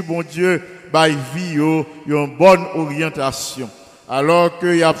l'esprit, bon Dieu, par vie, une bonne orientation. Alors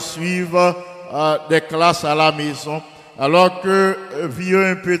qu'ils suivent des classes à la maison, alors que vie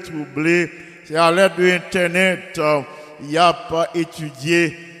un peu troublée, c'est à l'aide de Internet, il y a pas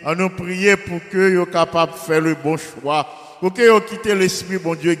étudié. On nous prier pour que soient capables de faire le bon choix, pour que soient quitter l'esprit,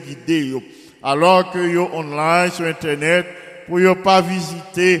 bon Dieu, guidé. Alors que yo online sur Internet, pour ne pas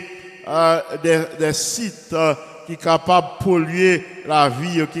visiter des sites qui est capable de polluer la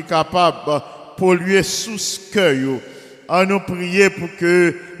vie, qui est capable de polluer sous ce cœur. En nous prier pour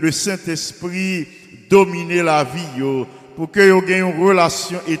que le Saint-Esprit domine la vie, pour que vous ayez une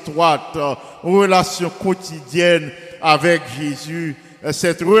relation étroite, une relation quotidienne avec Jésus.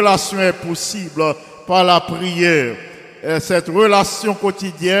 Cette relation est possible par la prière. Cette relation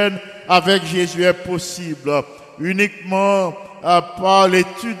quotidienne avec Jésus est possible uniquement par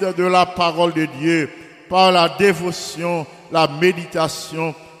l'étude de la parole de Dieu, par la dévotion, la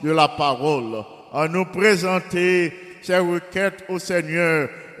méditation de la parole. À nous présenter ces requêtes au Seigneur.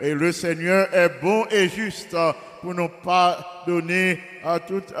 Et le Seigneur est bon et juste pour nous pardonner à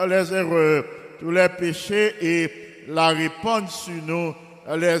toutes les erreurs, tous les péchés et la répandre sur nous,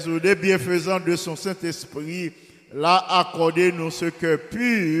 les eaux des bienfaisants de son Saint-Esprit, l'a accordé nous ce cœur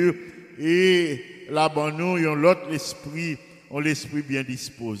pur et là-bas nous avons l'autre esprit, on l'esprit bien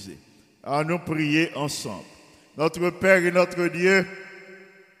disposé. À nous prier ensemble. Notre Père et notre Dieu,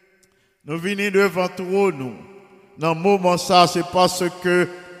 nous venons devant toi, nous. Dans le moment ça, c'est parce que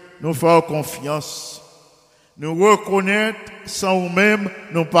nous faisons confiance. Nous reconnaître sans nous-mêmes,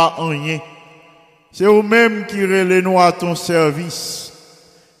 nous pas rien. C'est vous-même qui relève nous à ton service.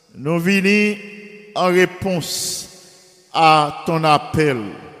 Nous venons en réponse à ton appel.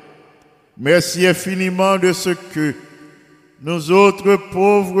 Merci infiniment de ce que nous autres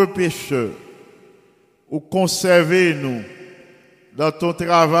pauvres pécheurs, vous conservez nous dans ton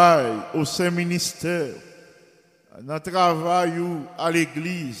travail au Saint-Ministère, dans le travail à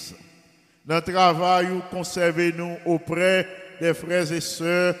l'Église, dans le travail où conservez-nous auprès des frères et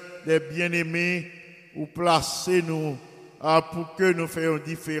sœurs, des bien-aimés, ou placez-nous pour que nous fassions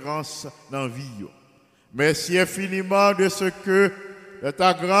différence dans la vie. Merci infiniment de ce que, de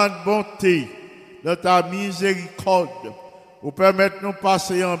ta grande bonté, de ta miséricorde, vous permettez de nous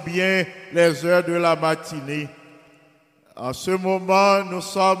passer en bien les heures de la matinée. En ce moment, nous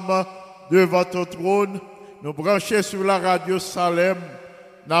sommes devant ton trône, nous branchés sur la radio Salem,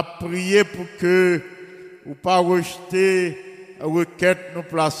 nous avons prié pour que vous ne pas rejeter la requête nous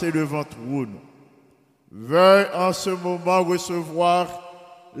placer devant ton trône. Veuille en ce moment recevoir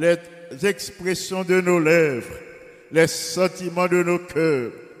les expressions de nos lèvres, les sentiments de nos cœurs.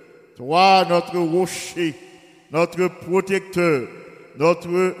 Toi, notre rocher, notre protecteur,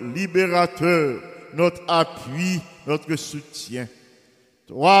 notre libérateur, notre appui, notre soutien.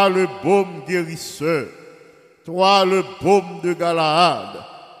 Toi, le baume guérisseur. Toi, le baume de Galaad.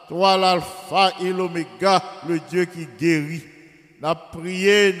 Toi, l'alpha et l'oméga, le Dieu qui guérit. Nous avons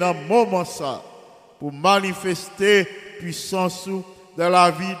prié dans le moment ça pour manifester puissance dans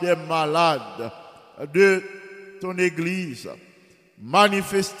la vie des malades de ton Église.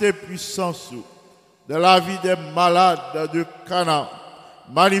 Manifester puissance dans la vie des malades de Cana.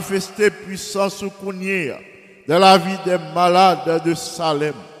 Manifester puissance Kounia dans la vie des malades de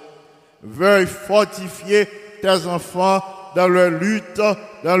Salem. Veuille fortifier tes enfants dans leur lutte,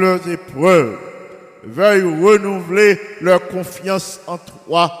 dans leurs épreuves. Veuille renouveler leur confiance en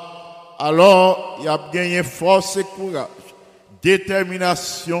toi. Alors, il y a gagné force et courage,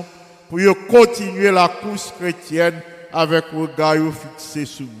 détermination pour continuer la course chrétienne avec le regard fixé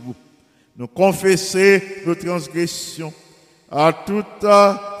sur vous. Nous confesser nos transgressions, à toute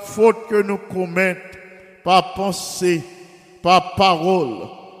faute que nous commettons, par pensée, par parole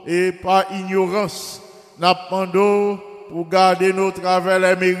et par ignorance. Nous demandons pour garder nos travers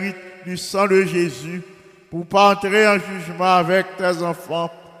les mérites du sang de Jésus, pour ne pas entrer en jugement avec tes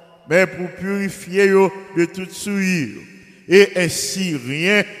enfants, mais pour purifier de toute souillure. Et ainsi,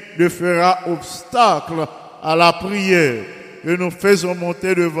 rien ne fera obstacle à la prière que nous faisons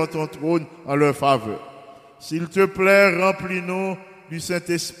monter devant ton trône en leur faveur. S'il te plaît, remplis-nous du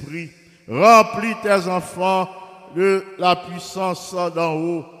Saint-Esprit. Remplis tes enfants de la puissance d'en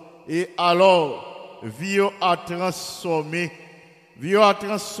haut. Et alors, vie à transformer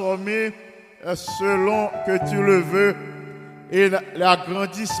selon que tu le veux et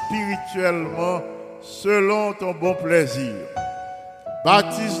l'agrandis spirituellement selon ton bon plaisir.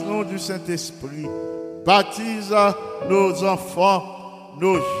 Baptise-nous du Saint-Esprit. Baptise nos enfants,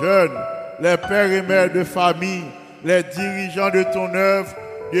 nos jeunes, les pères et mères de famille, les dirigeants de ton œuvre,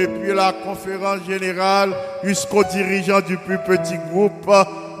 depuis la conférence générale jusqu'aux dirigeants du plus petit groupe.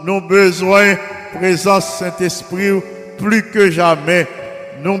 Nous avons besoin de présence Saint-Esprit plus que jamais.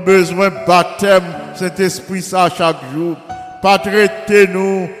 Nous avons besoin de baptême Saint-Esprit ça chaque jour. Pas traiter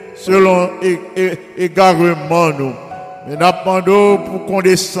nous selon égarement nous. Mais nous demandons pour qu'on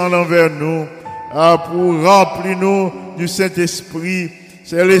descende envers nous, pour remplir nous du Saint-Esprit.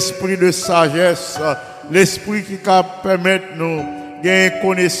 C'est l'esprit de sagesse, l'esprit qui peut permettre nous gagner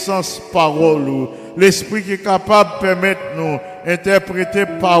connaissance parole, L'esprit qui est capable de permettre nous interpréter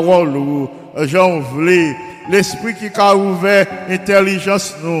parole ou Jean voulait. L'esprit qui a ouvert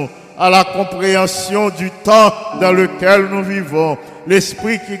intelligence nous à la compréhension du temps dans lequel nous vivons.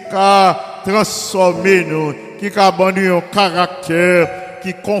 L'esprit qui a transformé nous, qui a donné un caractère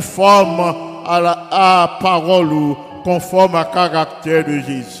qui conforme à la parole ou conforme à caractère de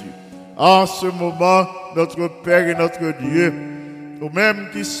Jésus. En ce moment, notre Père et notre Dieu, nous-mêmes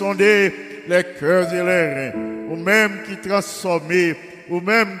qui sondez les cœurs et les reins, nous-mêmes qui transformez,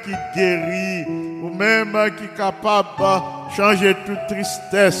 nous-mêmes qui guérit, nous-mêmes qui est capable de changer toute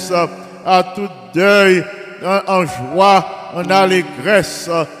tristesse à tout deuil en joie, en allégresse.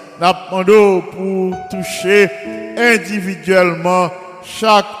 Nous demandons pour toucher individuellement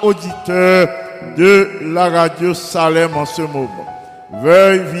chaque auditeur de la radio Salem en ce moment.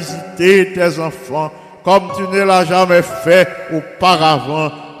 Veuille visiter tes enfants comme tu ne l'as jamais fait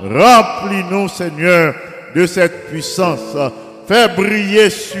auparavant. Remplis-nous, Seigneur, de cette puissance. Fais briller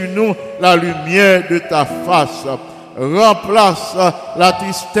sur nous la lumière de ta face. Remplace la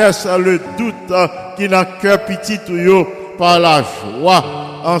tristesse, le doute qui n'a cœur petit tout par la joie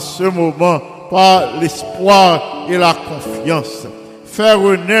en ce moment, par l'espoir et la confiance. Fais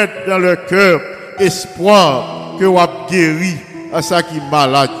renaître dans le cœur espoir que vous avez guéri à ça qui est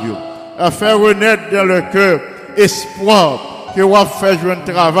malade. Fais renaître dans le cœur espoir que vous avez fait jouer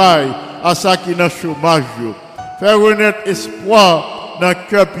un travail à ça qui est dans le chômage. Fais renaître espoir dans le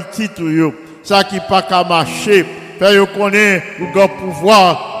cœur petit tout ça qui n'est pas qu'à marcher. Fais connaître le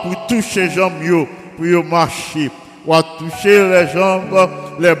pouvoir pour toucher les jambes, pour marcher. Ou à toucher les jambes,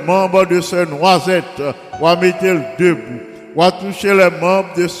 les membres de ce noisette, ou à mettre le debout. Ou à toucher les membres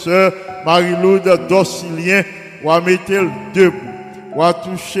de ce Marie-Loude d'Orsilien, ou à mettre le debout. Ou à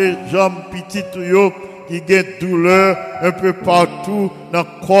toucher les jambes petites qui ont douleur un peu partout dans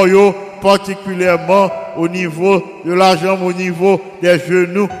le corps, particulièrement au niveau de la jambe, au niveau des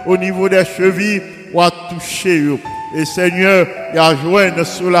genoux, au niveau des chevilles, ou à toucher. Et Seigneur, il y a joint le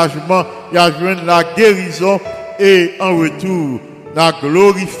soulagement, il y a joint la guérison. Et en retour, n'a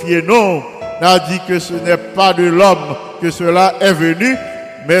glorifié non, n'a dit que ce n'est pas de l'homme que cela est venu,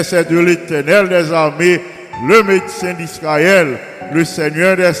 mais c'est de l'Éternel des armées, le médecin d'Israël, le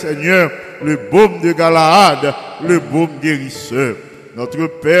Seigneur des seigneurs, le baume de Galaad, le baume guérisseur. Notre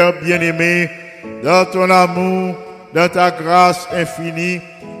Père bien-aimé, dans ton amour, dans ta grâce infinie,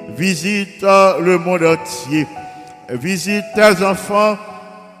 visite le monde entier, visite tes enfants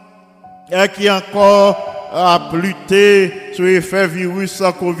et qui encore à lutter sur l'effet virus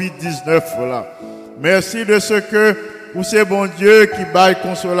COVID-19 là. Merci de ce que vous c'est bon Dieu qui baille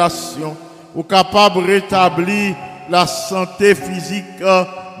consolation, ou capable de rétablir la santé physique,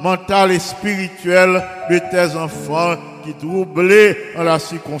 mentale et spirituelle de tes enfants qui troublés en la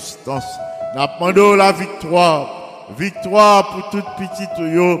circonstance. Nous demandons la victoire pour toute petite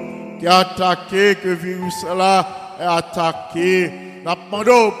qui a attaqué, que le virus là a attaqué. Nous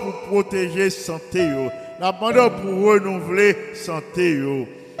demandons pour protéger la santé. Nous demandons pour renouveler la santé.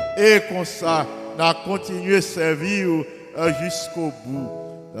 Et comme ça, nous continuons à servir jusqu'au bout.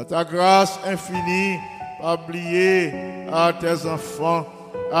 Dans ta grâce infinie, pas oublier à tes enfants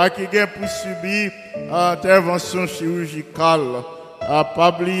qui ont pu subir intervention chirurgicale. Pas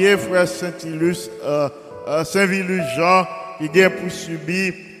oublier frère Saint-Ilus, Saint-Vilus Jean qui ont pu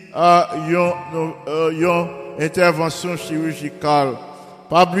subir une intervention chirurgicale.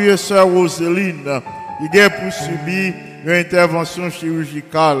 Pas oublier sœur Roseline qui a pu subir une intervention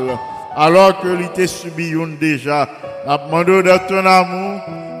chirurgicale alors que l'était subi une déjà. Nous demandons de ton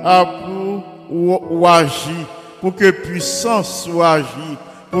amour pour agir, pour que puissance soit agie,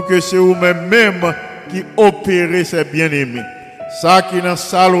 pour que c'est vous-même qui opérez ces bien-aimés. Ça qui est dans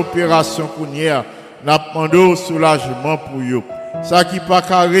salle opération qu'on y a, nous demandons soulagement pour eux. Ça qui pas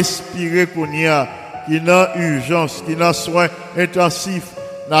qu'à respirer qu'on y a, qui est dans urgence, qui est dans soins intensifs,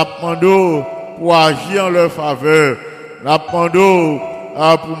 nous demandons pour agir en leur faveur. Nous demandons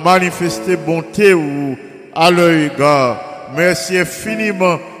pour manifester bonté à leur égard. Merci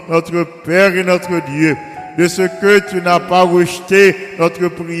infiniment, notre Père et notre Dieu, de ce que tu n'as pas rejeté notre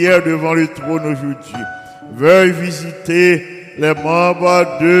prière devant le trône aujourd'hui. Veuille visiter les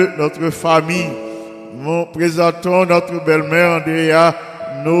membres de notre famille. Nous présentons notre belle-mère Andrea,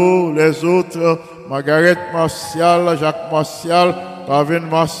 nous, les autres, Margaret Martial, Jacques Martial, Pavine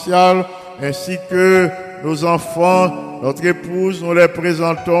Martial, ainsi que nos enfants, notre épouse, nous les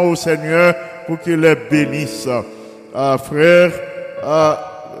présentons au Seigneur pour qu'il les bénisse. Frère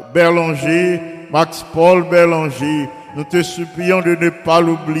Berlanger, Max Paul Berlanger, nous te supplions de ne pas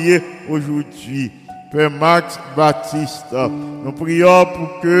l'oublier aujourd'hui. Père Max Baptiste, nous prions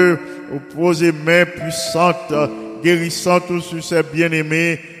pour que poser main puissante, guérissante sur ses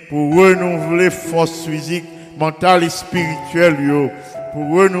bien-aimés, pour renouveler force physique, mentale et spirituelle,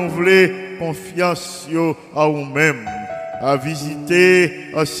 pour renouveler confiance à vous-même, à visiter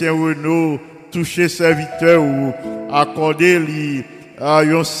ancien Renaud, toucher serviteur ou accorder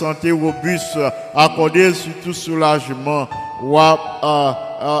une santé robuste, accorder surtout soulagement ou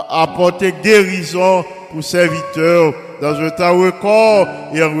apporter guérison pour serviteurs dans un temps record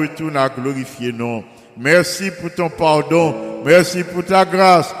et en retour à glorifier non. Merci pour ton pardon, merci pour ta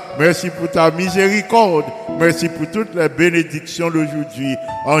grâce, merci pour ta miséricorde, merci pour toutes les bénédictions d'aujourd'hui.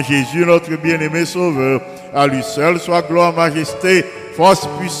 En Jésus, notre bien-aimé Sauveur, à lui seul soit gloire, majesté, force,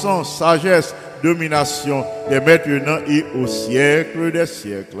 puissance, sagesse, domination, dès maintenant et au siècle des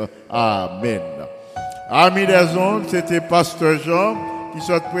siècles. Amen. Amis des ondes, c'était Pasteur Jean qui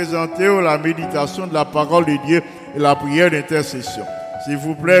s'est présenté à la méditation de la parole de Dieu et la prière d'intercession. S'il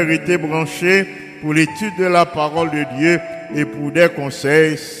vous plaît, restez branchés pour l'étude de la parole de Dieu et pour des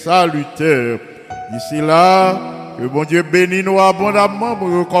conseils salutaires. D'ici là, que bon Dieu bénisse nous abondamment pour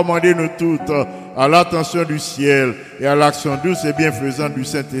recommander nous toutes à l'attention du ciel et à l'action douce et bienfaisante du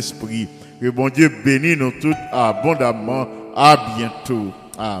Saint-Esprit. Que bon Dieu bénisse nous toutes abondamment. À bientôt.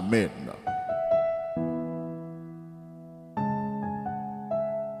 Amen.